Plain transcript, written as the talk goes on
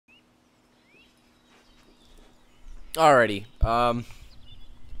Alrighty.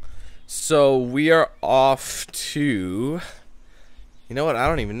 So we are off to. You know what? I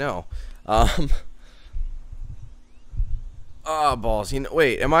don't even know. Oh balls.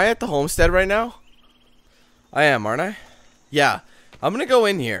 Wait. Am I at the homestead right now? I am, aren't I? Yeah. I'm gonna go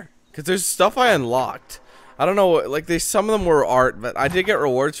in here because there's stuff I unlocked. I don't know. Like some of them were art, but I did get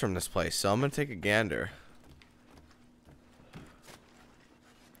rewards from this place, so I'm gonna take a gander.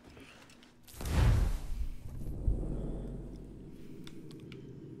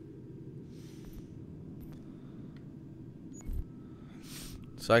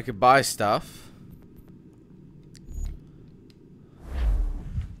 So I could buy stuff.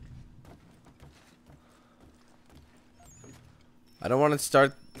 I don't want to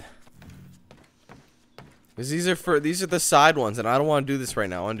start because these are the side ones, and I don't want to do this right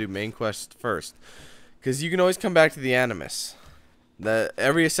now. I want to do main quest first, because you can always come back to the Animus.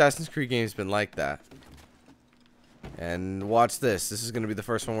 Every Assassin's Creed game has been like that. And watch this. This is going to be the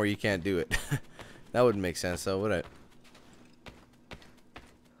first one where you can't do it. That wouldn't make sense, though, would it?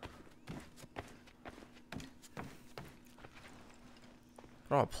 I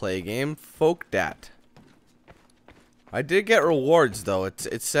don't want to play a game. Folk dat. I did get rewards, though.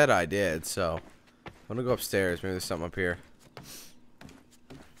 It said I did, so I'm gonna go upstairs. Maybe there's something up here.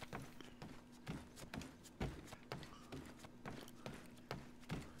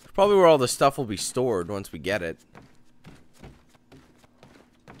 Probably where all the stuff will be stored once we get it.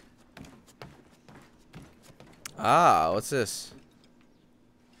 Ah, what's this?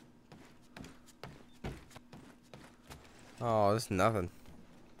 Oh, this is nothing.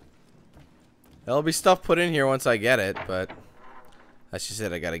 There'll be stuff put in here once I get it, but that's just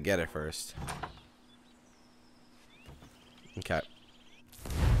it. I gotta get it first. Okay.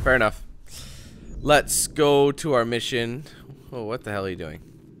 Fair enough. Let's go to our mission. Oh, what the hell are you doing?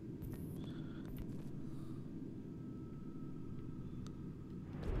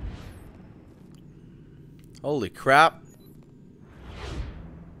 Holy crap.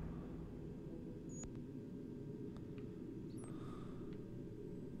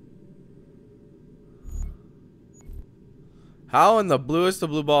 How in the bluest of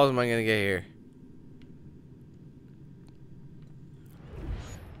blue balls am I gonna get here?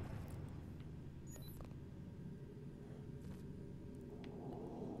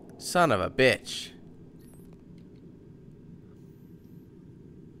 Son of a bitch.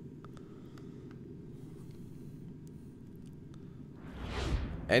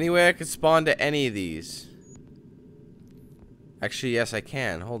 Any way I could spawn to any of these? Actually, yes, I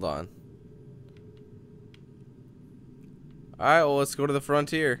can. Hold on. Alright, well, let's go to the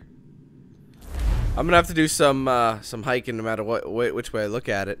frontier. I'm gonna have to do some hiking no matter which way I look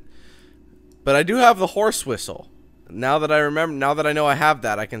at it. But I do have the horse whistle. Now that I know I have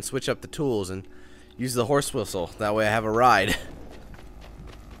that, I can switch up the tools and use the horse whistle. That way I have a ride.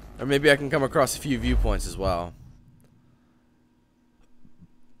 Or maybe I can come across a few viewpoints as well.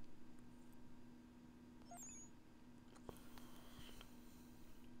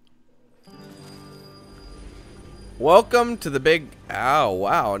 Welcome to the big... Ow,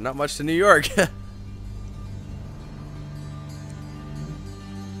 wow, not much to New York.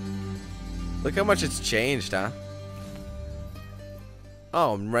 Look how much it's changed, huh?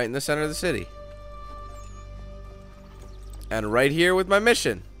 Oh, I'm right in the center of the city. And right here with my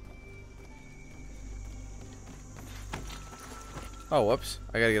mission. Oh, whoops.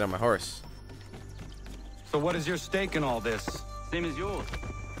 I gotta get on my horse. So what is your stake in all this? Same as yours.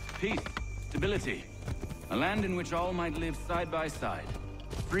 Peace, stability. A land in which all might live side by side,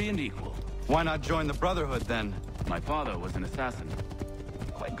 free and equal. Why not join the Brotherhood then? My father was an assassin.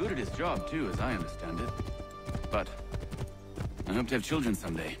 Quite good at his job too, as I understand it. But I hope to have children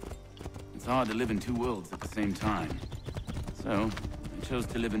someday. It's hard to live in two worlds at the same time. So I chose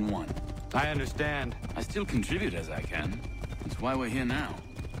to live in one. I understand. I still contribute as I can. That's why we're here now.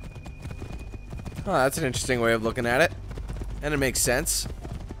 Oh, that's an interesting way of looking at it. And it makes sense.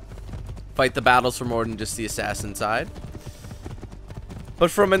 Fight the battles for more than just the assassin side,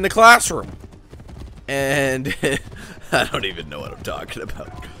 but from in the classroom. And I don't even know what I'm talking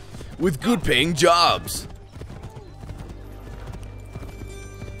about. With good paying jobs.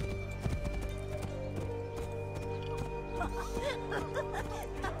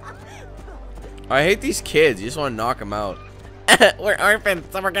 I hate these kids. You just want to knock them out. We're orphans,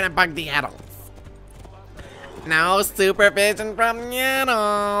 so we're gonna bug the adults. No supervision from the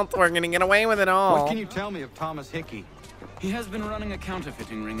adults. We're gonna get away with it all. What can you tell me of Thomas Hickey? He has been running a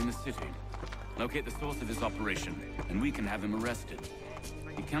counterfeiting ring in the city. Locate the source of his operation, and we can have him arrested.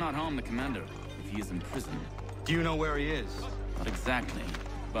 He cannot harm the commander if he is in prison. Do you know where he is? Not exactly,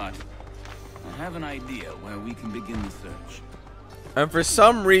 but I have an idea where we can begin the search. And for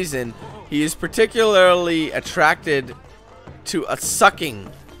some reason, he is particularly attracted to a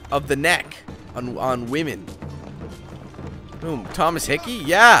sucking of the neck on women. Whom? Thomas Hickey?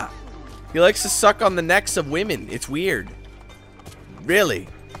 Yeah. He likes to suck on the necks of women. It's weird. Really?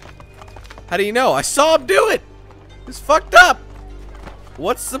 How do you know? I saw him do it. It's fucked up.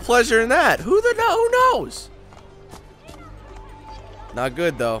 What's the pleasure in that? Who knows? Not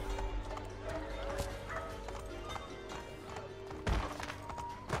good though.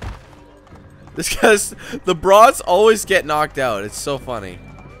 This guy's the broads always get knocked out. It's so funny.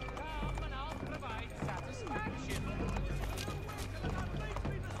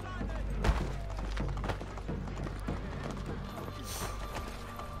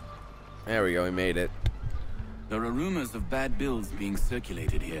 There we go, we made it. There are rumors of bad bills being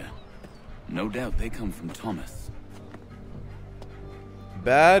circulated here. No doubt they come from Thomas.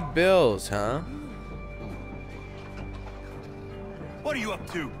 Bad bills, huh? What are you up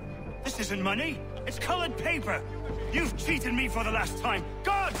to? This isn't money. It's colored paper. You've cheated me for the last time.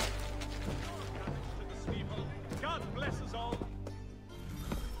 God! God bless us all.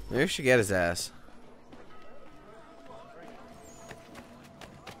 Maybe we should get his ass.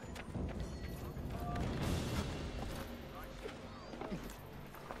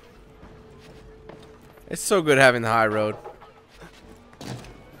 It's so good having the high road.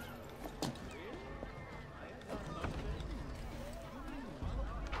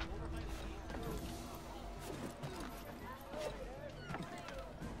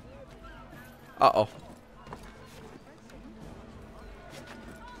 Uh-oh.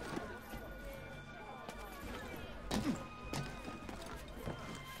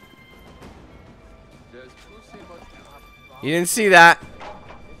 You didn't see that.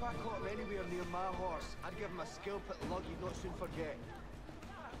 If I caught him anywhere near my horse, I'd give him a scalp at the lug he'd not soon forget.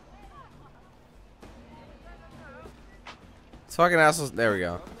 It's fucking assholes. There we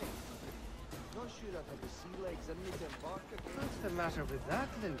go. Not sure I've had the sea legs in me to embark again. What's the matter with that,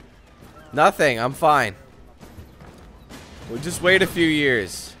 then? Nothing. I'm fine. We'll just wait a few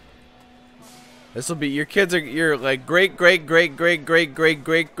years. This will be your kids are your like great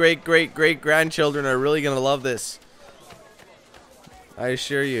grandchildren are really gonna love this. I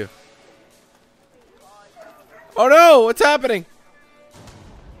assure you. Oh no! What's happening?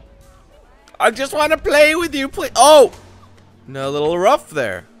 I just want to play with you, please. Oh, no, a little rough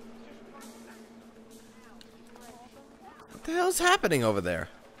there. What the hell's happening over there?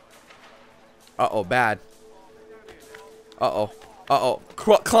 Uh-oh, bad. Uh-oh. Uh-oh.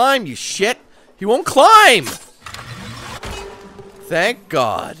 Climb, you shit! He won't climb! Thank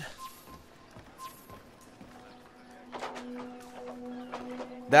God.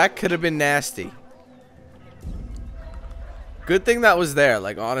 That could have been nasty. Good thing that was there,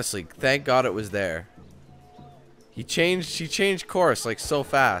 like honestly, thank God it was there. She changed course like so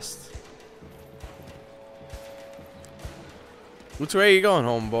fast. Which way are you going,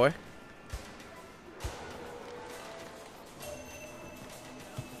 homeboy?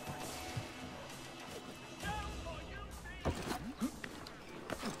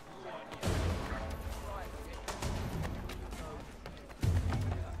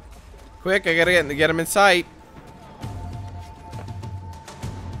 Quick, I gotta get him in sight.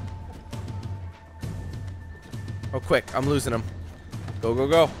 Oh, quick, I'm losing him. Go, go,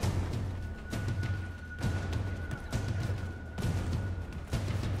 go.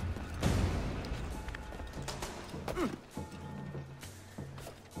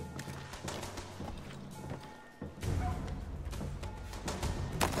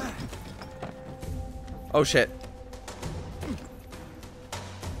 Oh, shit.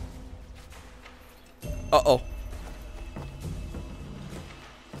 Uh-oh.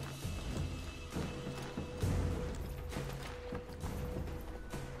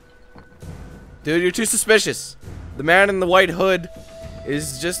 Dude, you're too suspicious. The man in the white hood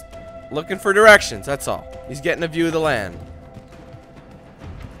is just looking for directions, that's all. He's getting a view of the land.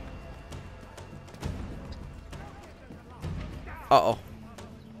 Uh-oh.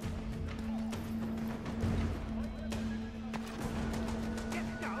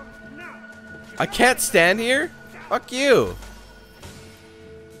 I can't stand here? Fuck you.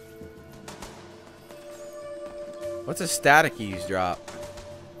 What's a static eavesdrop?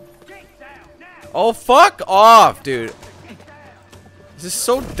 Oh, fuck off, dude. This is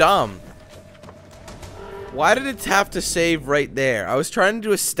so dumb. Why did it have to save right there? I was trying to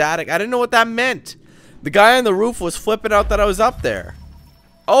do a static. I didn't know what that meant. The guy on the roof was flipping out that I was up there.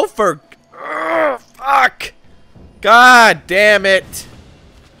 Oh, for... Ugh, fuck. God damn it.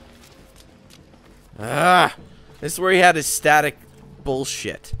 Ah, this is where he had his static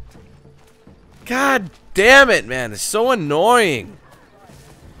bullshit. God damn it, man. It's so annoying.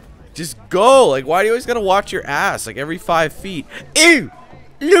 Just go. Like, why do you always gotta watch your ass? Like, every 5 feet. Ew!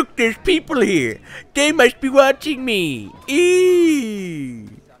 Look, there's people here. They must be watching me. Ew!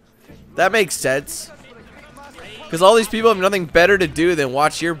 That makes sense. Because all these people have nothing better to do than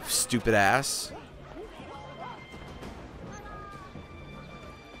watch your stupid ass.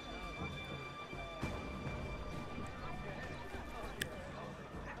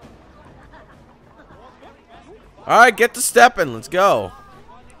 Alright, get to stepping. Let's go.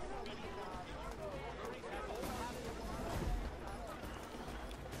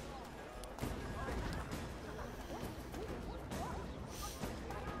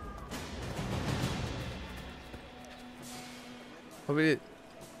 What we did?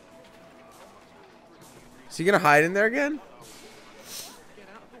 Is he gonna hide in there again?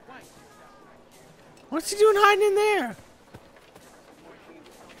 What's he doing hiding in there?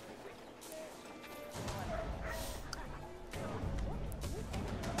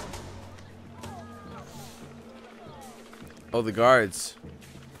 Oh, the guards.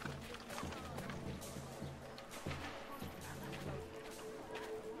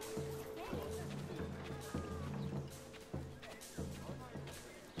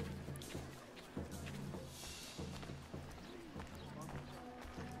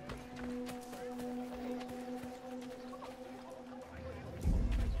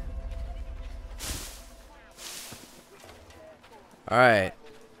 All right.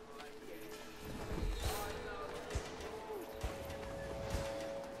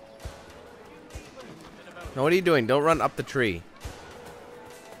 Now what are you doing? Don't run up the tree.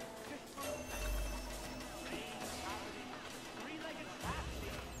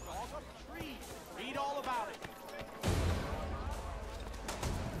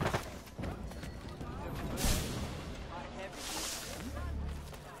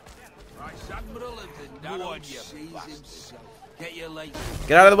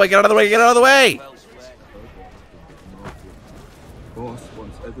 Get out of the way, get out of the way, get out of the way! Boss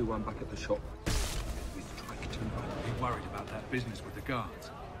wants everyone back at the shop. We strike tonight. Be worried about that business with the guards.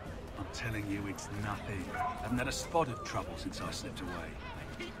 I'm telling you, it's nothing. I haven't had a spot of trouble since I slipped away.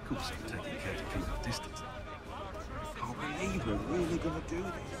 Of course, I'm taking care to keep our distance. Can't believe we're really gonna do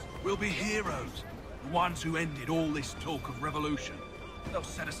this. We'll be heroes. The ones who ended all this talk of revolution. They'll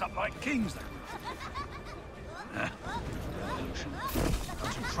set us up like kings, they will. Huh? Revolution.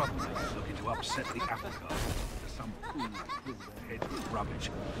 Those who troublemakers looking to upset the apple cart. Some fool filled their heads with rubbish,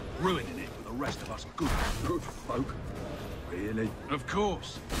 ruining it for the rest of us good folk. Really? Of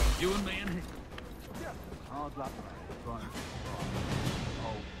course. You and me and him. Hard luck, mate.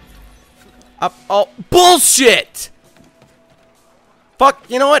 Up, oh, bullshit! Fuck,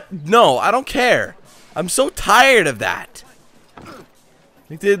 you know what? No, I don't care. I'm so tired of that.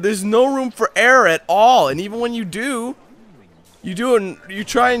 Like, there's no room for error at all, and even when you do, you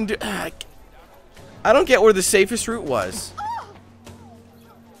try and do. I don't get where the safest route was.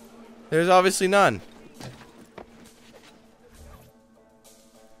 There's obviously none.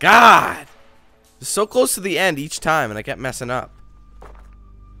 God, it's so close to the end each time, and I kept messing up.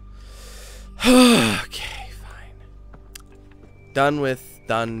 Okay, fine. Done with.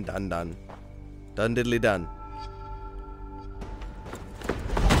 Done diddly done.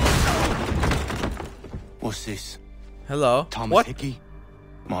 What's this? Hello. Thomas What? Hickey?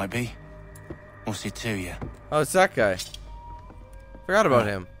 Might be. What's it to you? Oh, it's that guy. Forgot about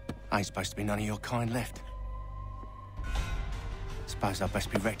him. Ain't supposed to be none of your kind left. Suppose I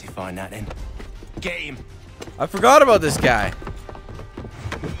best be rectifying that then. Get him! I forgot about this guy.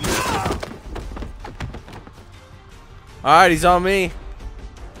 Alright, he's on me.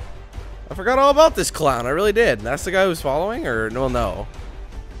 I forgot all about this clown. I really did. That's the guy who's following? Or, no.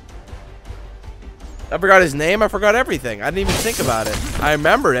 I forgot his name. I forgot everything. I didn't even think about it. I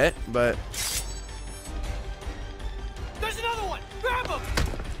remembered it, but... There's another one! Grab him!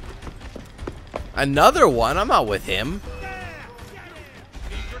 Another one? I'm not with him.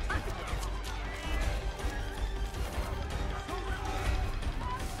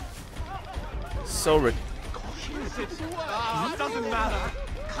 So Doesn't matter.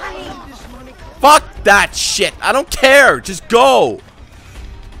 Fuck that shit. I don't care. Just go.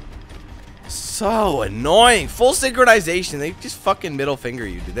 So annoying. Full synchronization. They just fucking middle finger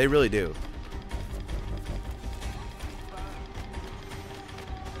you, dude. They really do.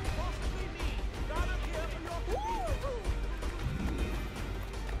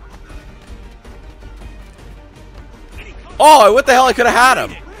 Oh, what the hell? I could have had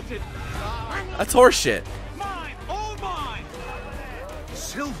him. That's horseshit. Mine! All mine!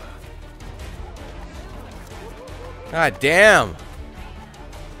 Silver. God damn.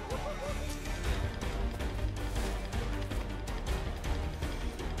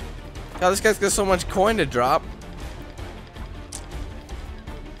 God, this guy's got so much coin to drop.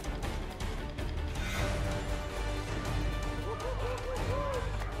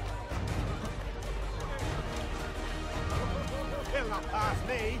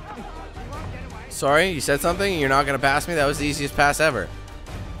 Sorry, you said something and you're not gonna pass me? That was the easiest pass ever.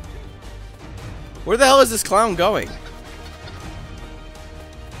 Where the hell is this clown going?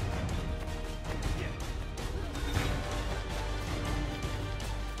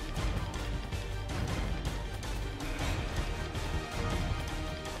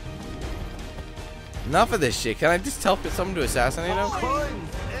 Enough of this shit. Can I just tell someone to assassinate him?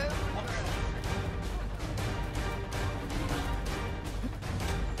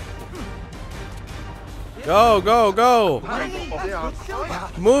 Go, go, go!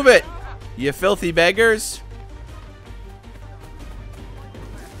 Move it, you filthy beggars!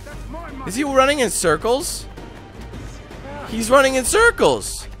 Is he running in circles? He's running in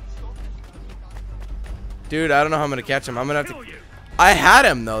circles! Dude, I don't know how I'm gonna catch him. I'm gonna have to... I had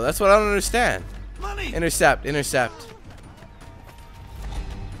him, though. That's what I don't understand. Intercept, intercept.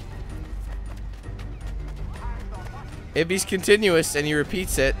 If he's continuous and he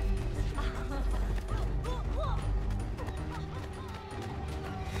repeats it...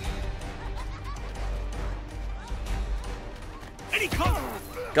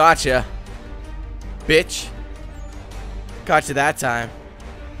 Gotcha. Bitch. Gotcha that time.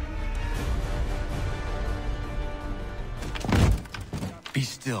 Be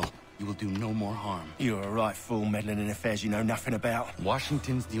still. You will do no more harm. You're a right fool meddling in affairs you know nothing about.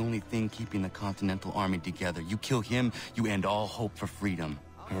 Washington's the only thing keeping the Continental Army together. You kill him, you end all hope for freedom.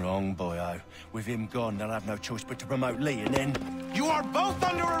 Wrong, boyo. With him gone, they'll have no choice but to promote Lee, and then... You are both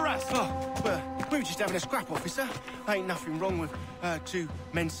under arrest! Oh, well, we were just having a scrap, officer. Ain't nothing wrong with two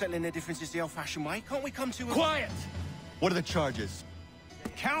men settling their differences the old-fashioned way. Can't we come to a... Quiet! What are the charges?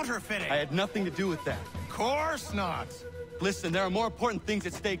 Counterfeiting! I had nothing to do with that. Of course not! Listen, there are more important things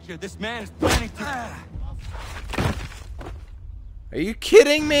at stake here. This man is planning to... Are you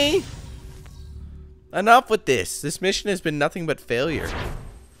kidding me? Enough with this. This mission has been nothing but failure.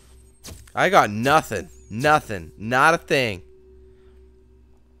 I got nothing. Nothing. Not a thing.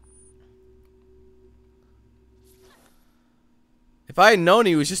 If I had known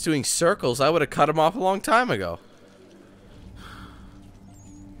he was just doing circles, I would have cut him off a long time ago.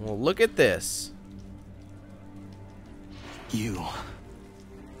 Well, look at this. You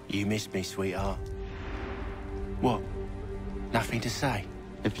missed me, sweetheart. What? Nothing to say?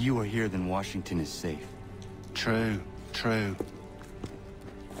 If you are here, then Washington is safe. True, true.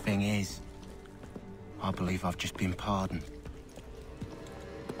 Thing is, I believe I've just been pardoned.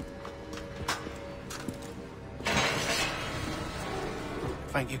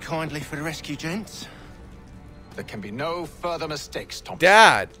 Thank you kindly for the rescue, gents. There can be no further mistakes, Thompson.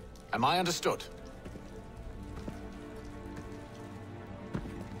 Dad! Am I understood?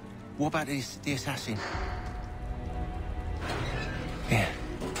 What about the assassin? Yeah,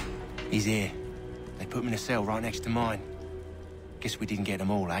 he's here. They put him in a cell right next to mine. Guess we didn't get them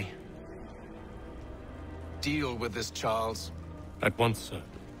all, eh? Deal with this, Charles. At once, sir.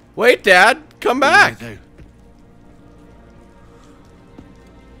 Wait, Dad! Come back! What do?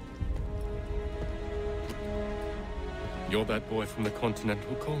 You're that boy from the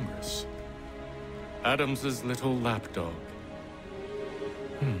Continental Congress. Adams's little lapdog.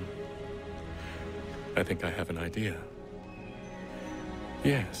 I think I have an idea.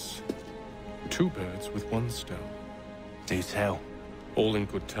 Yes. 2 birds with 1 stone. Do tell. All in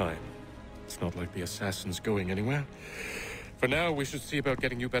good time. It's not like the assassin's going anywhere. For now, we should see about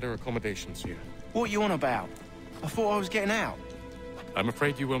getting you better accommodations here. What are you on about? I thought I was getting out. I'm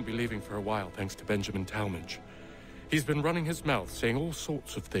afraid you won't be leaving for a while, thanks to Benjamin Talmadge. He's been running his mouth, saying all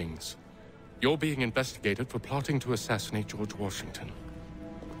sorts of things. You're being investigated for plotting to assassinate George Washington.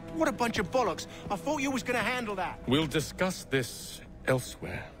 What a bunch of bollocks. I thought you was gonna handle that. We'll discuss this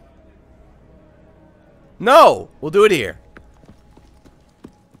elsewhere. No! We'll do it here.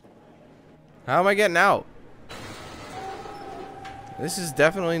 How am I getting out? This is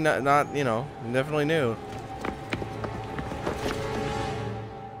definitely not you know, definitely new.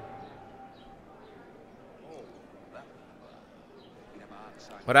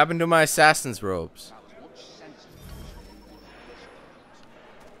 What happened to my assassin's robes?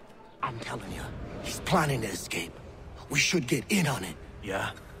 I'm telling you, he's planning to escape. We should get in on it.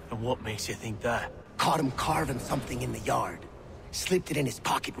 Yeah? And what makes you think that? Caught him carving something in the yard. Slipped it in his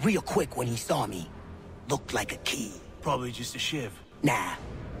pocket real quick when he saw me. Looked like a key. Probably just a shiv. Nah,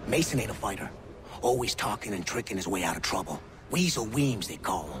 Mason ain't a fighter. Always talking and tricking his way out of trouble. Weasel Weems, they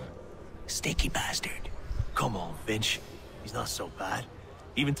call him. Sticky bastard. Come on, Finch. He's not so bad.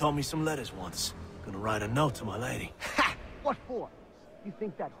 Even taught me some letters once. Gonna write a note to my lady. Ha! What for? You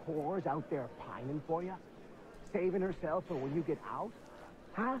think that whore's out there pining for you? Saving herself for when you get out?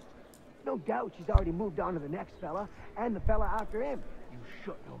 Huh? No doubt she's already moved on to the next fella, and the fella after him. You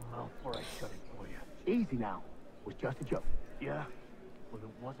shut your mouth or I shut it for you. Easy now. It was just a joke. Yeah? Well,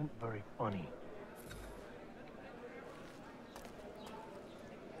 it wasn't very funny.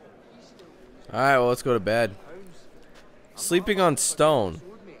 Alright, well, let's go to bed. Sleeping on stone.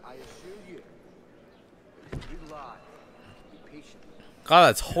 God,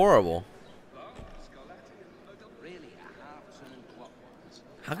 that's horrible.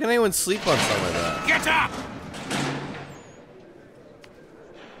 How can anyone sleep on something like that? Get up!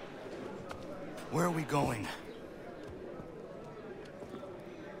 Where are we going?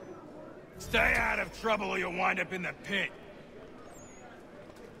 Stay out of trouble or you'll wind up in the pit.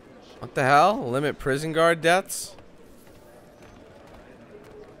 What the hell? Limit prison guard deaths?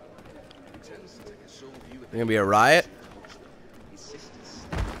 There's gonna be a riot?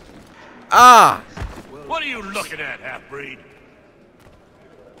 Ah! What are you looking at, half-breed?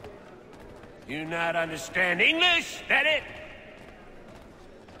 You not understand English? That it?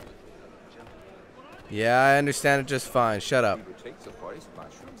 Yeah, I understand it just fine. Shut up.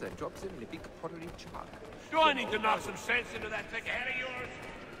 Do I need to knock some sense into that thick head of yours?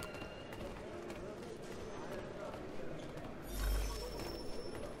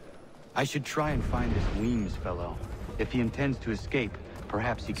 I should try and find this Weems fellow. If he intends to escape,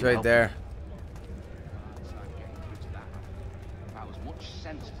 perhaps he It's can right help there. me.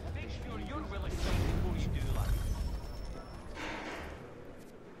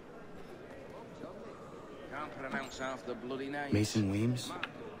 Mason Weems?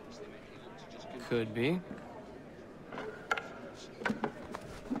 Could be.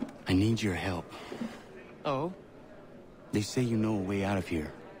 I need your help. Oh? They say you know a way out of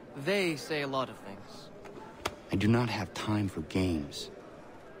here. They say a lot of things. I do not have time for games.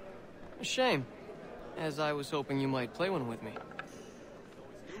 A shame, as I was hoping you might play one with me.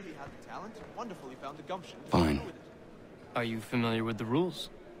 Fine. Are you familiar with the rules?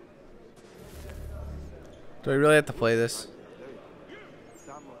 Do I really have to play this?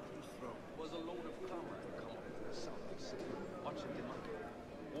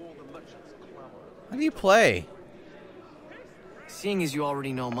 How do you play? Seeing as you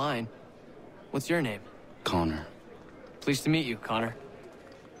already know mine, what's your name? Connor. Pleased to meet you, Connor.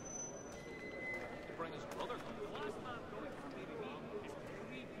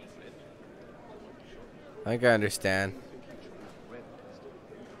 I think I understand.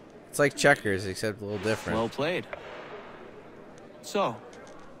 It's like checkers, except a little different. Well played. So,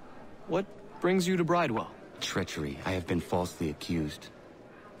 what brings you to Bridewell? Treachery. I have been falsely accused.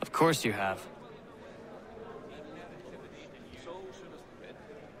 Of course you have.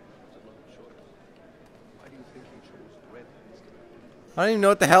 I don't even know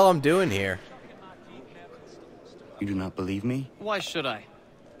what the hell I'm doing here. You do not believe me? Why should I?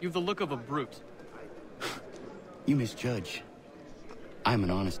 You've the look of a brute. You misjudge. I'm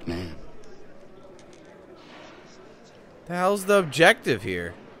an honest man. The hell's the objective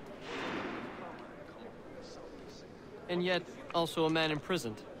here? And yet, also a man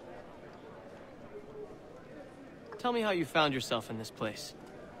imprisoned. Tell me how you found yourself in this place.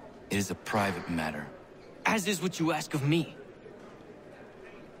 It is a private matter. As is what you ask of me.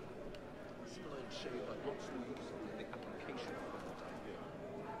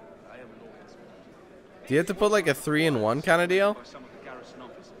 Do you have to put like a 3-in-1 kind of deal?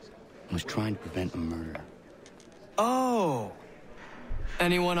 I was trying to prevent a murder. Oh!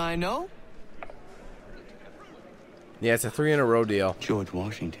 Anyone I know? Yeah, it's a 3-in-a-row deal. George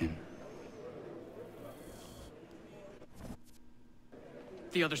Washington.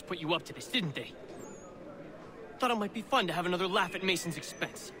 The others put you up to this, didn't they? Thought it might be fun to have another laugh at Mason's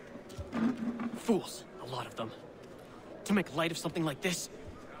expense. Fools, a lot of them. To make light of something like this.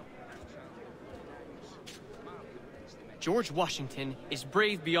 George Washington is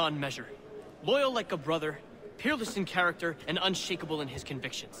brave beyond measure, loyal like a brother, peerless in character, and unshakable in his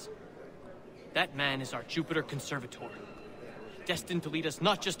convictions. That man is our Jupiter Conservator, destined to lead us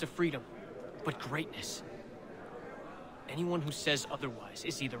not just to freedom, but greatness. Anyone who says otherwise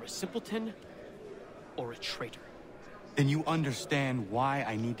is either a simpleton or a traitor. Then you understand why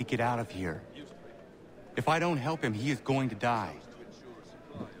I need to get out of here. If I don't help him, he is going to die.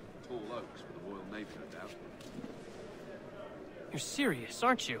 You're serious,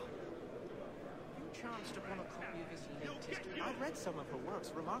 aren't you? I read some of her works,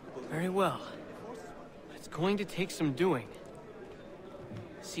 remarkable. Very well. But it's going to take some doing.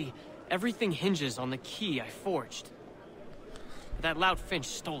 See, everything hinges on the key I forged. That loud Finch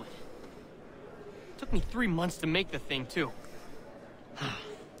stole it. Took me 3 months to make the thing, too.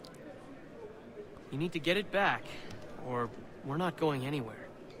 You need to get it back, or we're not going anywhere.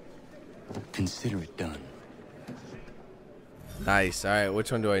 Consider it done. Nice. All right,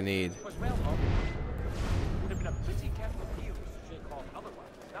 which one do I need?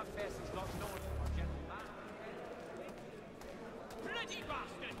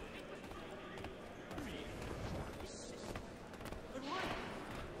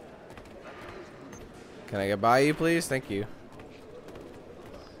 Can I get by you, please? Thank you.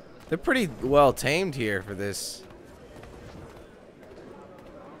 They're pretty well tamed here for this.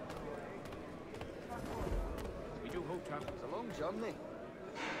 It's a long journey.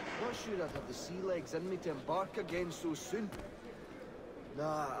 Not sure I'd have the sea legs in me to embark again so soon.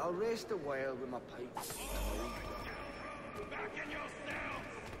 Nah, I'll rest a while with my pipe. Back in your cells!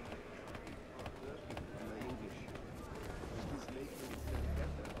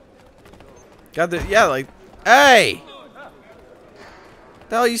 Got the yeah, like, hey!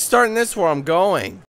 The hell are you starting this where I'm going?